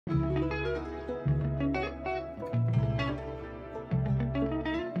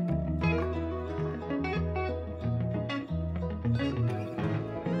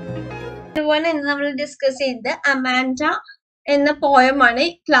everyone എന്ന് നമ്മൾ discuss ചെയ്തത് അമാൻഡ എന്ന പോയമാണ്.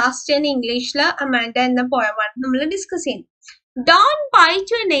 ക്ലാസ് 10 ഇംഗ്ലീഷില് അമാൻഡ എന്ന പോയമാണ് നമ്മൾ ഡിസ്കസ് ചെയ്യുന്നത്. Don't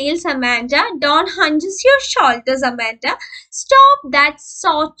bite your nails, Amanda. Don't hunches your shoulders, Amanda. Stop that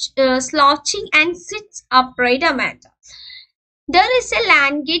slouching and sit upright, Amanda. There is a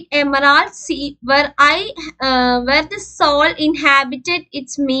land-gate emerald sea where the soul inhabited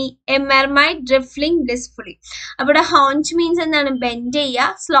its me, a mermaid drifting blissfully. About haunch means and bend cheya,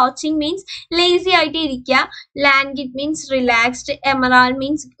 slouching means lazy ആയിട്ട് ഇരിക്കുക, land-gate means relaxed, emerald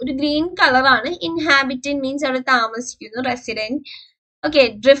means ഒരു green color ആണ്, inhabited means അവിടെ താമസിക്കുന്നു, resident. Okay,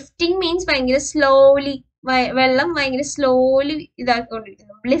 drifting means ഭയങ്കര slowly വെള്ളം ഭയങ്കര slowly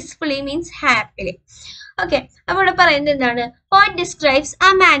ഇതാക്കിക്കൊണ്ടിരിക്കുന്നു, blissfully means happily. Okay, അപ്പോൾ ഇവിടെ പറയുന്നത് എന്താണ്? What describes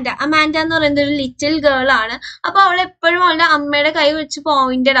Amanda? Amanda എന്ന് പറയുന്നത് ഒരു ലിറ്റിൽ ഗേൾ ആണ്. അപ്പൊ അവൾ എപ്പോഴും അവളുടെ അമ്മയുടെ കൈ വെച്ച്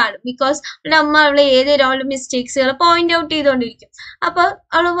പോയിന്റഡ് ആണ്. ബിക്കോസ് അവളുടെ അമ്മ അവളെ ഏതൊരു അവളുടെ മിസ്റ്റേക്സുകൾ പോയിന്റ് ഔട്ട് ചെയ്തുകൊണ്ടിരിക്കും. അപ്പൊ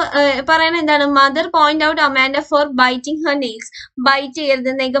അവള് പറയുന്നത് എന്താണ്? Mother point out Amanda four biting Har nails. Byte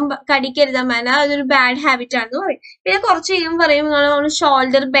ചെയ്യരുത്, നഖം കടിക്കരുത് അമാൻഡ, അതൊരു ബാഡ് ഹാബിറ്റ് ആണെന്ന് പറയും. പിന്നെ കുറച്ച് കഴിയുമ്പോൾ പറയും അവൾ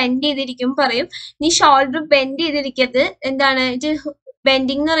ഷോൾഡർ ബെൻഡ് ചെയ്തിരിക്കും, പറയും നീ ഷോൾഡർ ബെൻഡ് ചെയ്തിരിക്കരുത്, എന്താണ്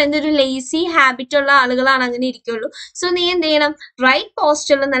ബെൻഡിങ് എന്ന് പറയുന്നത് ഒരു ലേസി ഹാബിറ്റ് ഉള്ള ആളുകളാണ് അങ്ങനെ ഇരിക്കുള്ളൂ. സോ നീ എന്ത് ചെയ്യണം? റൈറ്റ്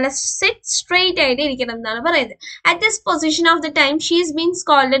പോസ്റ്ററിൽ നല്ല സെറ്റ് സ്ട്രെയിറ്റ് ആയിട്ട് ഇരിക്കണം എന്നാണ് പറയുന്നത്. At this position of the time she is been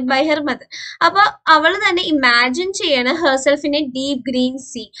scolded by her mother. അപ്പൊ അവൾ തന്നെ ഇമാജിൻ ചെയ്യണം herself in A deep green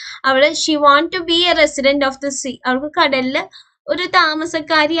see. She want to B A resident of the sea. അവൾക്ക് കടലില് ഒരു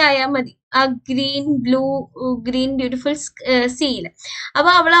താമസക്കാരി ആയാൽ മതി, ആ ഗ്രീൻ ബ്യൂട്ടിഫുൾ സീയില്. അപ്പൊ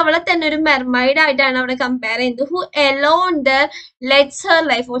അവളെ തന്നെ ഒരു മെർമൈഡ് ആയിട്ടാണ് അവിടെ കമ്പയർ ചെയ്യുന്നത്. Who Elon there let's her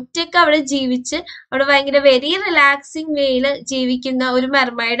life. ഒറ്റയ്ക്ക് അവിടെ ജീവിച്ച് അവിടെ ഭയങ്കര വെരി റിലാക്സിങ് വേയില് ജീവിക്കുന്ന ഒരു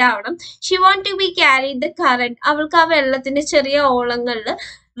മെർമൈഡ് ആവണം. Xi want to B carry the current. അവൾക്ക് ആ വെള്ളത്തിന്റെ ചെറിയ ഓളങ്ങളിൽ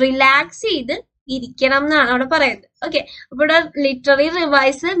റിലാക്സ് ചെയ്ത് ഇരിക്കണം എന്നാണ് അവിടെ പറയുന്നത്. ഓക്കെ, അപ്പൊ ഇവിടെ ലിറ്റററി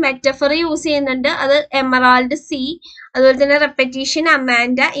റിവൈസ് മെറ്റഫർ യൂസ് ചെയ്യുന്നുണ്ട്, അത് എമറാൾഡ് സീ, അതുപോലെ തന്നെ repetition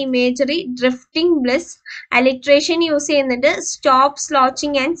Amanda, imagery drifting bliss, alliteration use ചെയ്യുന്നുണ്ട്, stop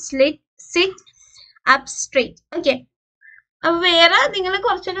സ്ലോച്ചിങ് and sit up straight. Okay, അപ്പൊ വേറെ നിങ്ങൾ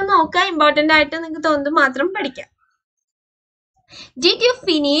കുറച്ചൊക്കെ നോക്കാം, ഇമ്പോർട്ടന്റ് ആയിട്ട് നിങ്ങൾക്ക് തോന്നുന്നത് മാത്രം പഠിക്കാം. Did you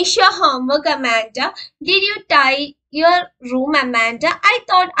finish your homework, Amanda? Did you tie your room, Amanda?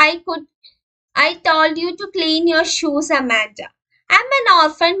 I told you to clean your shoes, Amanda. I'm an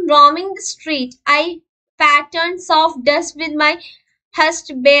orphan roaming the street. I pattern soft dust with my hushed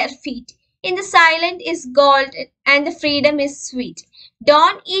bare feet. In the silence is gold and the freedom is sweet.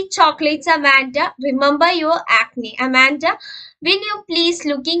 Don't eat chocolates, Amanda. Remember your acne, Amanda. Will you please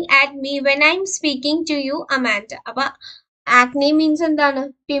looking at me when I'm speaking to you, Amanda? Appa acne means എന്താണ്?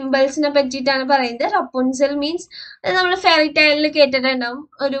 പിമ്പിൾസിനെ പറ്റിയിട്ടാണ് പറയുന്നത്. റപ്പുൻസൽ means നമ്മൾ fairy ടൈലിൽ കേട്ടിട്ടുണ്ടാവും,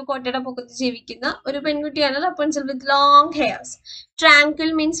 ഒരു കോട്ടയുടെ പൊക്കത്ത് ജീവിക്കുന്ന ഒരു പെൺകുട്ടിയാണ് റപ്പുൻസൽ with long hairs. Triangle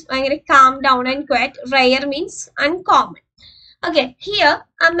means ഭയങ്കര calm down and quiet. Rare means uncommon. Okay, here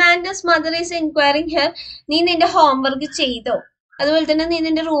അമാൻഡസ് mother is enquiring here, നീ നിന്റെ ഹോംവർക്ക് ചെയ്തോ? അതുപോലെ തന്നെ നീ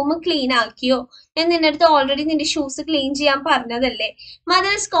നിന്റെ റൂം ക്ലീൻ ആക്കിയോ? ഞാൻ നിന്റെ അടുത്ത് ഓൾറെഡി നിന്റെ ഷൂസ് ക്ലീൻ ചെയ്യാൻ പറഞ്ഞതല്ലേ?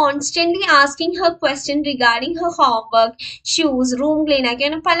 Mother is constantly asking her question regarding her homework, shoes, room clean ആക്കി,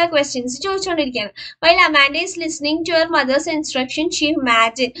 അങ്ങനെ പല questions ചോദിച്ചുകൊണ്ടിരിക്കുകയാണ്. While Amanda is listening to her mothers instruction she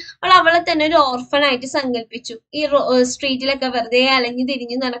imagine, അവളെ തന്നെ ഒരു ഓർഫൺ ആയിട്ട് സങ്കല്പിച്ചു, ഈ സ്ട്രീറ്റിലൊക്കെ വെറുതെ അലഞ്ഞു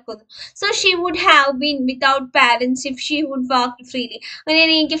തിരിഞ്ഞു നടക്കുന്നു. So she would have been without parents if she would walk freely. അങ്ങനെ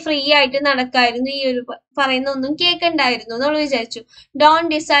എനിക്ക് ഫ്രീ ആയിട്ട് നടക്കായിരുന്നു, ഈ ഒരു പറയുന്ന ഒന്നും കേൾക്കണ്ടായിരുന്നു എന്നവൾ വിചാരിച്ചു. ഡോൺ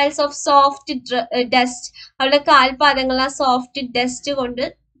ഡിസൈൽസ് ഓഫ് സോഫ്റ്റ് ഡസ്റ്റ്, അവളുടെ കാൽപാദങ്ങൾ ആ സോഫ്റ്റ് ഡസ്റ്റ് കൊണ്ട്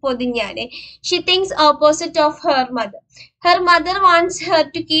പൊതിഞ്ഞാലേ. Xi things opposite of her mother wants her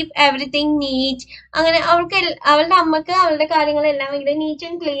to keep everything NEET. അങ്ങനെ അവളുടെ അമ്മക്ക് അവളുടെ കാര്യങ്ങളെല്ലാം ഭയങ്കര നീറ്റ്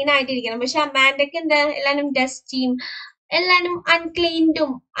ആൻഡ് ക്ലീൻ ആയിട്ടിരിക്കണം. പക്ഷെ അമാൻഡക്ക് എന്താ, എല്ലാരും ഡസ്റ്റിയും എല്ലാരും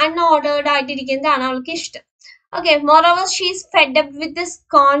അൺക്ലീൻഡും അൺഓർഡേർഡ് ആയിട്ടിരിക്കുന്നതാണ് അവൾക്ക് ഇഷ്ടം. Okay, moreover, she is fed up with this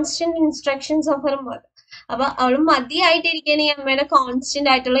constant instructions of her mother. അപ്പൊ അവൾ മതിയായിട്ടിരിക്കുകയാണ് ഈ അമ്മയുടെ കോൺസ്റ്റന്റ്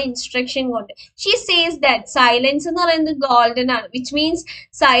ആയിട്ടുള്ള ഇൻസ്ട്രക്ഷൻ കൊണ്ട്. ഷീ സേസ് ദാറ്റ് സൈലൻസ് എന്ന് പറയുന്നത് ഗോൾഡൻ ആണ്, which means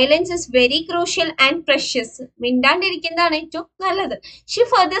silence is very crucial and precious. മിണ്ടാണ്ടിരിക്കുന്നതാണ് ഏറ്റവും നല്ലത്. She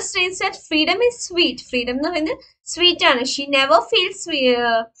further States that freedom is sweet. Freedom എന്ന് പറയുന്നത് സ്വീറ്റ് ആണ്. She never feels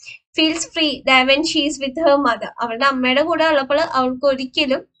free when she is with her mother. അവളുടെ അമ്മയുടെ കൂടെ ഉള്ളപ്പോൾ അവൾക്ക്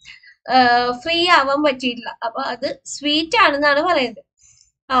ഒരിക്കലും ഫ്രീ ആവാൻ പറ്റിയിട്ടില്ല. അപ്പൊ അത് സ്വീറ്റ് ആണെന്നാണ് പറയുന്നത്.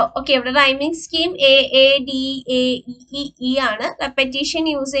 ഓക്കെ, ഇവിടെ റൈമിംഗ് സ്കീം AADAEE ആണ്. റെപ്പറ്റീഷൻ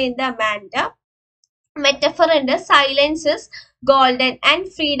യൂസ് ചെയ്യുന്നത് അമാൻഡ. മെറ്റഫർ ഉണ്ട്, silence is golden and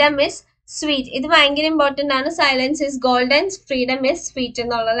freedom is sweet. ഇത് ഭയങ്കര ഇമ്പോർട്ടന്റ് ആണ്. Silence is golden, freedom is sweet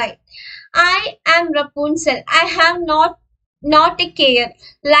എന്നുള്ള line. I am Rapunzel. I have not a care.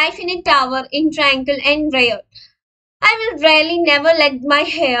 Life in a tower in tranquil and rare. I will really never let my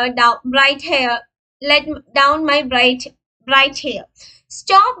hair down, bright hair, let down my bright hair.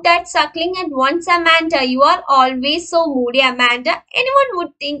 Stop that suckling at once, Amanda. You are always so moody, Amanda. Anyone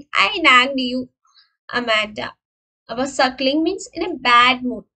would think I nagged you, Amanda. Our suckling means in a bad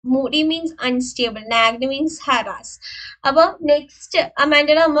mood. Moody means unstable. Nagged means harass. Our next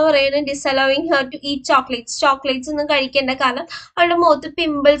Amanda disallowing her to eat chocolates. Chocolates in the കഴിക്കേണ്ട കാരണം അവളുടെ മുഖത്ത്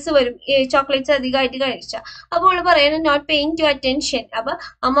pimples വരും chocolates അധികമായിട്ട് കഴിച്ചാൽ. അപ്പോൾ അവള് പറയുന്നത് നോട്ട് പേയിങ് ടു അറ്റൻഷൻ. അപ്പൊ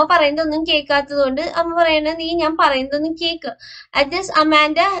അമ്മ പറയുന്നതൊന്നും കേൾക്കാത്തത് കൊണ്ട് അമ്മ പറയുന്നത് നീ ഞാൻ പറയുന്നതൊന്നും cake. At this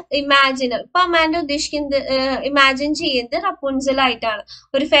Amanda imagine. ഇപ്പൊ അമാൻഡ ഉദ്ദേശിക്കുന്നത് ഇമാജിൻ ചെയ്യുന്നത് റപ്പുൻസൽ ആയിട്ടാണ്.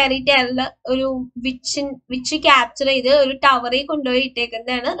 ഒരു ഫെയറി ടെയിലില് ഒരു വിച്ച് ക്യാപ്ചർ ചെയ്ത് ഒരു ടവറിൽ കൊണ്ടുപോയി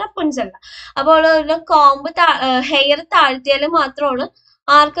ഇട്ടേക്കുന്നതാണ് റപ്പുൻസൽ. അപ്പോൾ അവളുടെ കോമ്പ് ഹെയർ താഴ്ത്തിയാൽ മാത്രമാണ്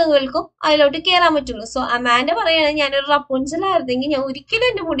ആർക്കെങ്കിലും അതിലോട്ട് കയറാൻ പറ്റുള്ളൂ. സോ അമാൻഡ പറയാണ് ഞാനൊരു റപ്പുൻസൽ ആയിരുന്നെങ്കിൽ ഞാൻ ഒരിക്കലും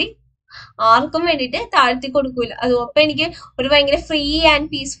എന്റെ മുടി ആർക്കും വേണ്ടിയിട്ട് താഴ്ത്തി കൊടുക്കൂല. അപ്പൊ എനിക്ക് ഒരു ഭയങ്കര ഫ്രീ ആൻഡ്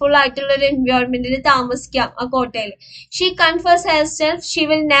പീസ്ഫുൾ ആയിട്ടുള്ള ഒരു എൻവയോൺമെന്റിൽ താമസിക്കാം ആ കോട്ടയിൽ. She confers herself she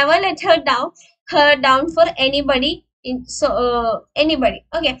will never let her down for anybody. Anybody.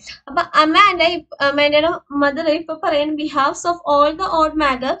 Okay. അപ്പൊ അമാൻഡയുടെ മദർ ഇപ്പൊ പറയുന്ന ബിഹാഫ്സ് of all the odd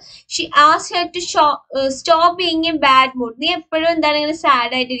matter she asked her to stop being A bad mood. നീ എപ്പോഴും എന്താണ് ഇങ്ങനെ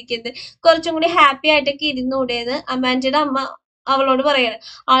സാഡ് ആയിട്ടിരിക്കുന്നത്, കുറച്ചും കൂടി ഹാപ്പി ആയിട്ടൊക്കെ ഇരുന്നൂടേന്ന് അമാൻഡയുടെ അമ്മ അവളോട് പറയാണ്.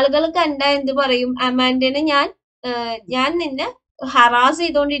 ആളുകൾ കണ്ടാ എന്ത് പറയും, അമാൻഡനെ ഞാൻ നിന്നെ ഹറാസ്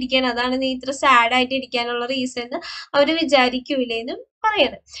ചെയ്തോണ്ടിരിക്കുകയാണ്, അതാണ് നീ ഇത്ര സാഡ് ആയിട്ട് ഇരിക്കാനുള്ള റീസൺ എന്ന് അവര് വിചാരിക്കൂലേന്നും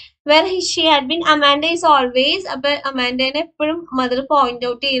പറയാണ്. Where she had been Amanda is always. അപ്പൊ അമാൻഡനെ എപ്പോഴും മദർ പോയിന്റ്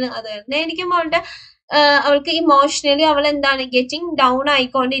ഔട്ട് ചെയ്യുന്നത് അത് തന്നെ ആയിരിക്കും അവൾക്ക് ഇമോഷണലി അവൾ എന്താണ് getting down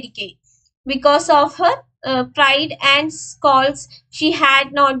ആയിക്കൊണ്ടിരിക്കുക. Because of her pride and scolds, she had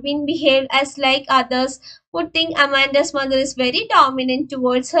not been behaved as like others would think. Amanda's mother is very dominant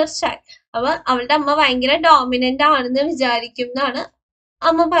towards her child. അവളുടെ അമ്മ ഭയങ്കര ഡോമിനന്റ് ആണെന്ന് വിചാരിക്കും എന്നാണ്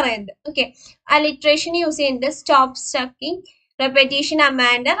അമ്മ പറയുന്നത്. ഓക്കെ. അലിട്രേഷൻ യൂസ് ചെയ്യുന്നത് stop സ്റ്റക്കിംഗ്, repetition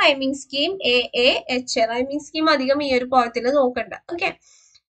Amanda, rhyming scheme AAH. Rhyming scheme അധികം ഈ ഒരു പോയത്തിൽ നോക്കണ്ട. ഓക്കെ.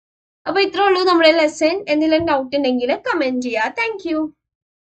 അപ്പൊ ഇത്രേ ഉള്ളൂ നമ്മുടെ ലെസൺ. എന്തെങ്കിലും ഡൗട്ട് ഉണ്ടെങ്കിൽ കമന്റ് ചെയ്യുക. Thank you.